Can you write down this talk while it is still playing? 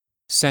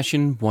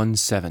Session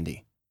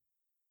 170,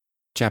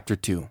 Chapter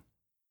 2,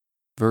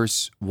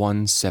 Verse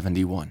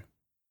 171.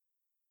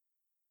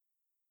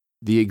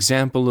 The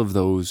example of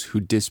those who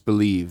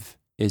disbelieve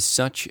is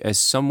such as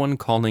someone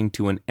calling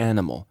to an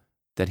animal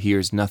that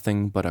hears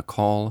nothing but a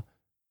call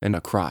and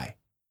a cry.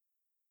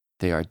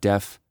 They are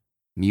deaf,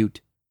 mute,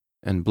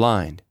 and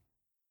blind,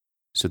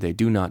 so they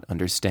do not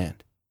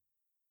understand.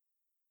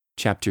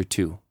 Chapter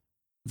 2,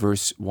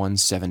 Verse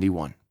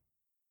 171.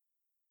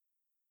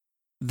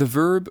 The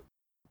verb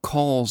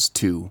calls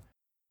to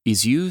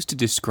is used to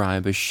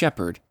describe a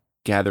shepherd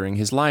gathering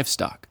his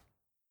livestock.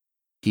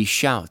 He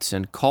shouts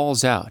and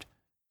calls out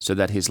so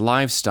that his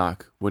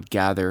livestock would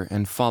gather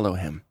and follow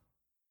him.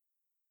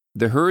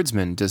 The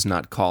herdsman does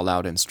not call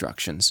out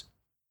instructions.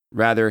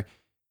 Rather,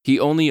 he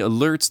only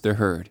alerts the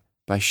herd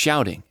by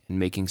shouting and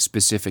making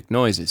specific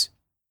noises.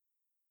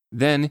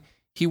 Then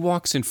he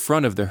walks in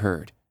front of the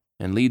herd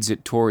and leads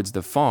it towards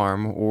the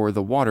farm or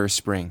the water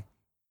spring.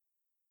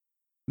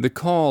 The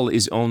call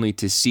is only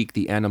to seek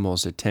the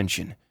animal's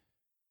attention,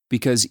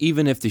 because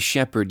even if the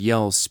shepherd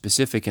yells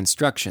specific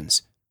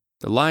instructions,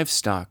 the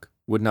livestock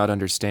would not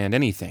understand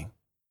anything.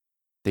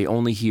 They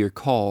only hear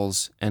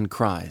calls and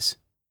cries.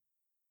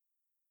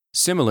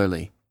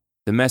 Similarly,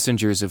 the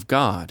messengers of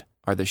God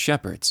are the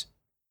shepherds.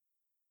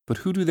 But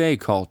who do they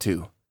call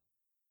to?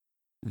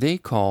 They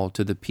call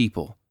to the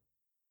people,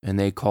 and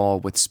they call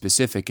with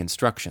specific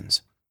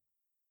instructions.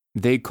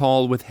 They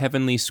call with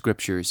heavenly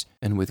scriptures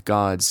and with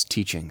God's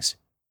teachings.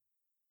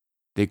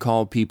 They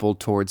call people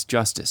towards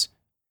justice,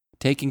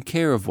 taking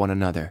care of one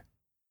another,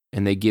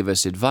 and they give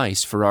us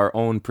advice for our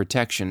own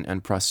protection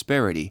and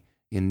prosperity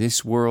in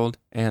this world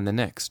and the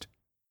next.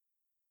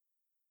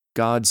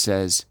 God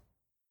says,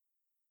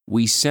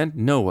 "We sent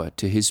Noah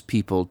to his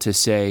people to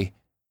say,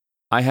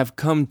 'I have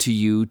come to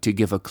you to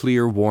give a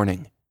clear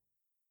warning.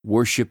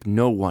 Worship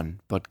no one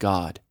but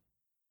God.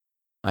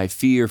 I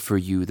fear for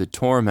you the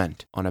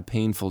torment on a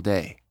painful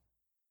day.'"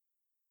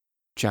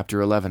 Chapter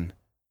 11,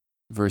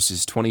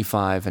 verses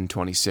 25 and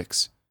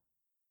 26.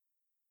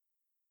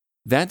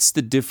 That's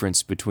the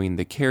difference between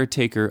the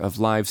caretaker of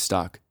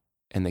livestock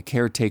and the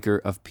caretaker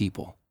of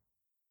people.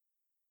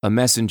 A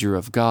messenger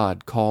of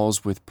God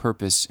calls with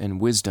purpose and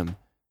wisdom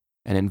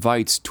and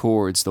invites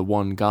towards the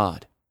one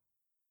God.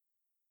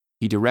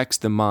 He directs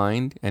the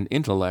mind and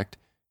intellect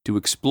to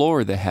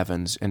explore the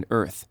heavens and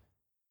earth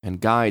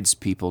and guides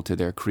people to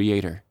their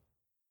Creator.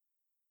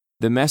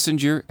 The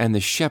messenger and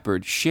the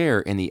shepherd share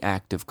in the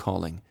act of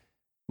calling,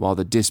 while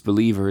the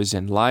disbelievers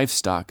and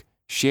livestock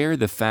share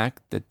the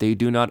fact that they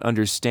do not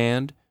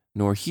understand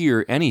nor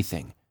hear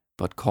anything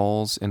but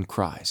calls and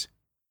cries.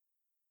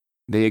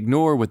 They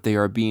ignore what they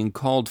are being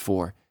called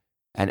for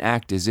and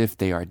act as if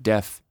they are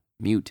deaf,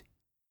 mute,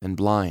 and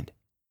blind.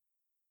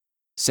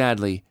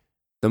 Sadly,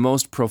 the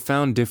most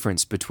profound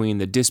difference between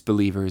the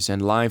disbelievers and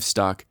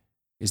livestock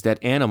is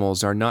that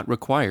animals are not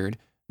required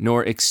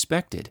nor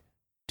expected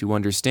to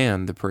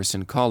understand the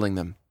person calling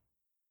them.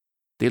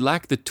 They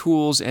lack the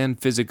tools and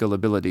physical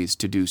abilities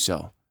to do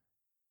so.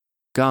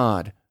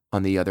 God,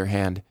 on the other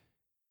hand,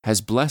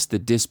 has blessed the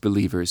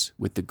disbelievers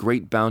with the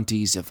great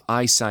bounties of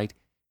eyesight,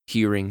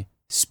 hearing,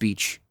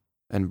 speech,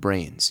 and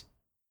brains.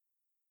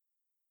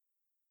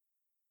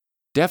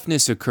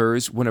 Deafness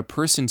occurs when a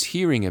person's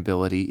hearing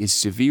ability is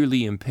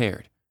severely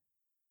impaired.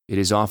 It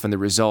is often the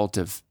result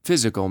of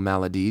physical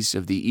maladies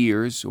of the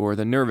ears or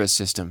the nervous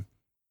system.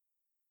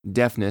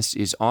 Deafness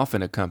is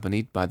often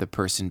accompanied by the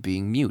person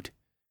being mute.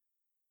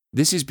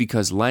 This is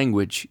because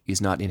language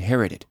is not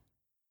inherited.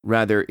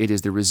 Rather, it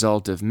is the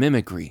result of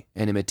mimicry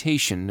and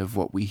imitation of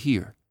what we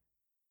hear.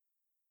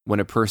 When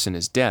a person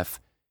is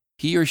deaf,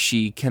 he or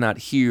she cannot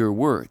hear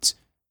words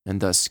and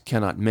thus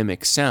cannot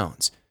mimic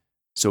sounds,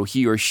 so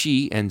he or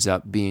she ends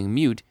up being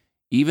mute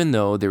even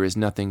though there is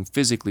nothing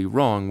physically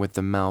wrong with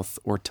the mouth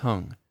or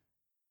tongue.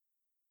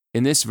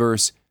 In this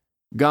verse,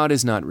 God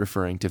is not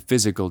referring to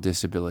physical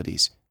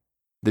disabilities.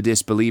 The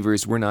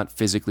disbelievers were not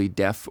physically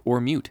deaf or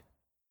mute.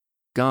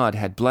 God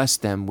had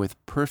blessed them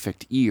with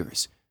perfect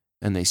ears,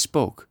 and they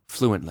spoke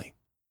fluently.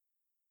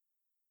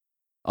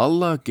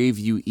 Allah gave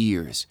you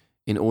ears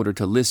in order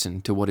to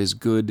listen to what is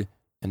good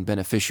and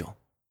beneficial.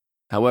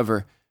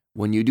 However,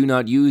 when you do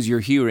not use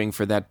your hearing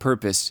for that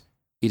purpose,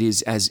 it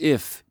is as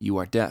if you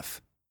are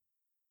deaf.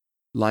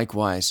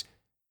 Likewise,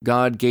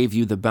 God gave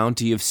you the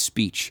bounty of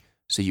speech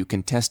so you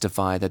can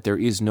testify that there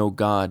is no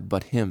God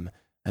but Him,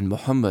 and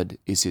Muhammad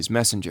is His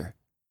messenger.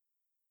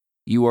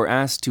 You are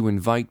asked to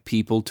invite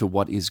people to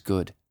what is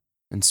good,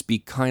 and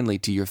speak kindly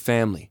to your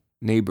family,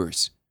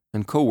 neighbors,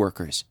 and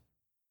co-workers.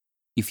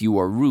 If you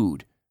are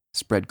rude,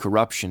 spread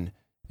corruption,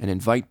 and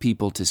invite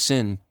people to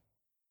sin,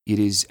 it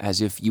is as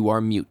if you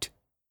are mute.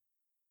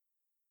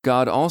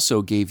 God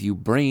also gave you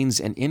brains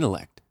and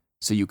intellect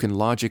so you can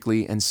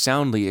logically and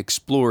soundly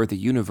explore the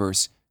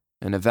universe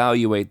and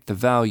evaluate the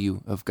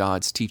value of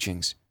God's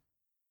teachings.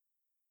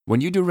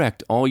 When you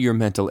direct all your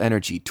mental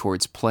energy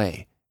towards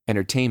play,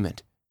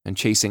 entertainment, and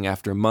chasing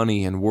after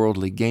money and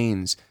worldly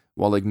gains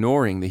while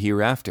ignoring the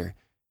hereafter,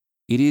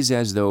 it is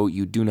as though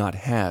you do not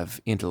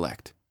have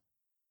intellect.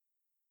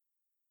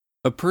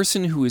 A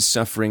person who is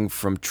suffering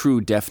from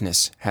true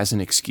deafness has an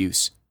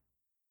excuse.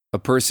 A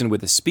person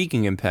with a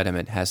speaking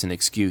impediment has an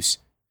excuse.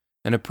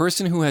 And a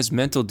person who has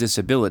mental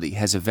disability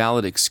has a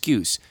valid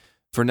excuse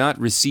for not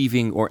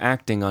receiving or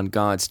acting on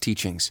God's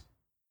teachings.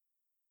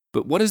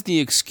 But what is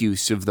the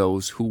excuse of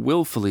those who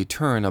willfully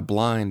turn a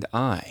blind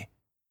eye?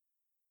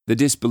 The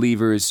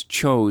disbelievers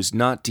chose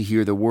not to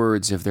hear the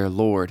words of their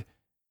Lord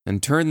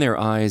and turn their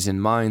eyes and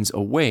minds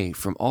away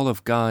from all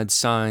of God's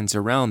signs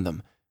around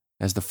them,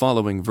 as the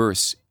following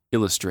verse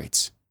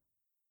illustrates.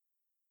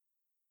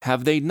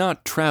 Have they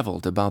not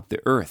traveled about the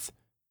earth?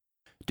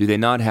 Do they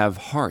not have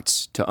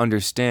hearts to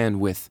understand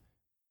with,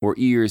 or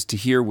ears to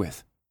hear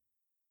with?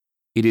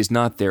 It is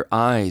not their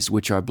eyes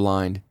which are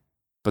blind,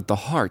 but the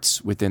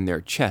hearts within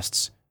their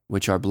chests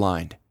which are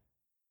blind.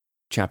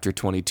 Chapter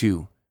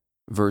 22,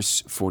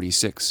 verse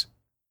 46.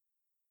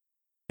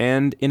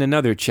 And in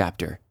another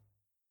chapter,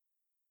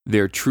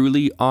 there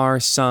truly are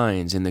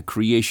signs in the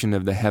creation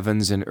of the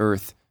heavens and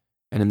earth,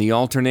 and in the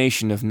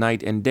alternation of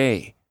night and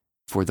day,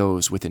 for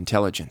those with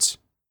intelligence.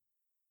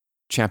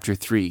 Chapter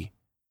 3,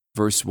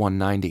 verse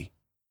 190.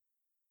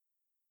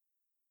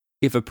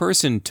 If a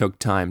person took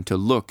time to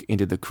look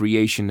into the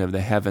creation of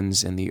the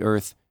heavens and the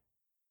earth,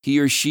 he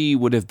or she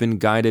would have been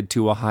guided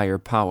to a higher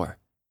power.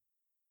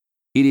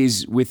 It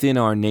is within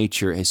our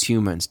nature as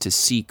humans to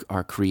seek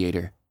our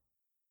Creator.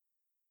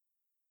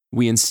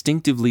 We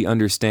instinctively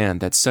understand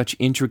that such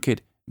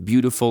intricate,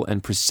 beautiful,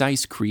 and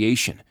precise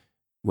creation,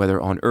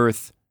 whether on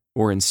earth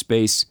or in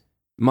space,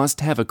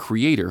 must have a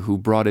Creator who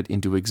brought it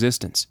into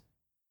existence.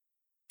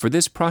 For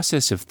this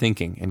process of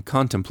thinking and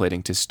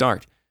contemplating to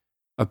start,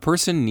 a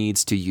person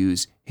needs to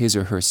use his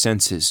or her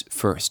senses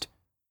first.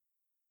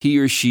 He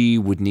or she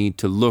would need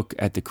to look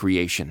at the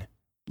creation,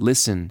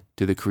 listen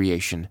to the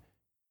creation,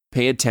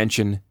 pay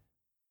attention,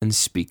 and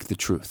speak the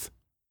truth.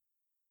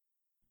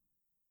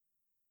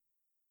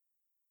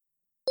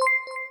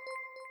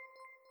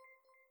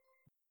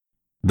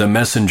 The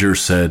messenger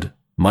said,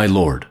 "My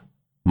Lord,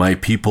 my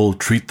people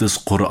treat this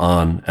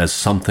Quran as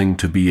something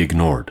to be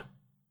ignored."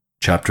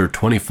 Chapter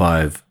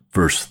 25,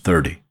 verse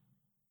 30.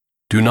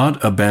 Do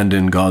not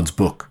abandon God's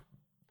book.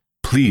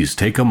 Please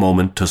take a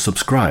moment to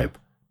subscribe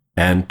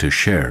and to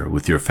share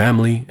with your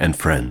family and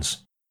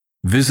friends.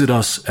 Visit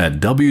us at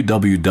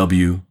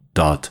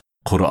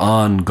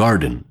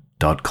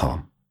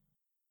www.qurangarden.com.